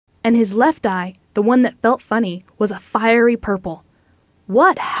and his left eye, the one that felt funny, was a fiery purple.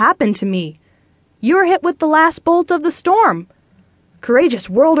 "What happened to me?" "You were hit with the last bolt of the storm." Courageous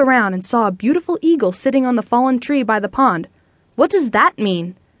whirled around and saw a beautiful eagle sitting on the fallen tree by the pond. "What does that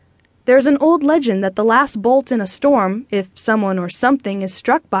mean?" "There's an old legend that the last bolt in a storm, if someone or something is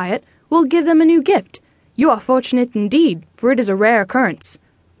struck by it, will give them a new gift. You are fortunate indeed, for it is a rare occurrence."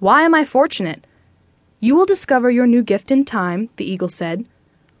 "Why am I fortunate?" "You will discover your new gift in time," the eagle said.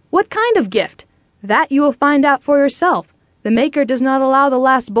 "What kind of gift?" "That you will find out for yourself. The Maker does not allow the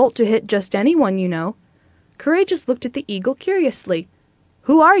last bolt to hit just anyone, you know." Courageous looked at the eagle curiously.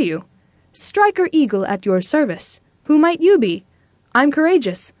 "Who are you?" "Striker Eagle at your service. Who might you be?" "I'm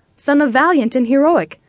Courageous, son of Valiant and Heroic.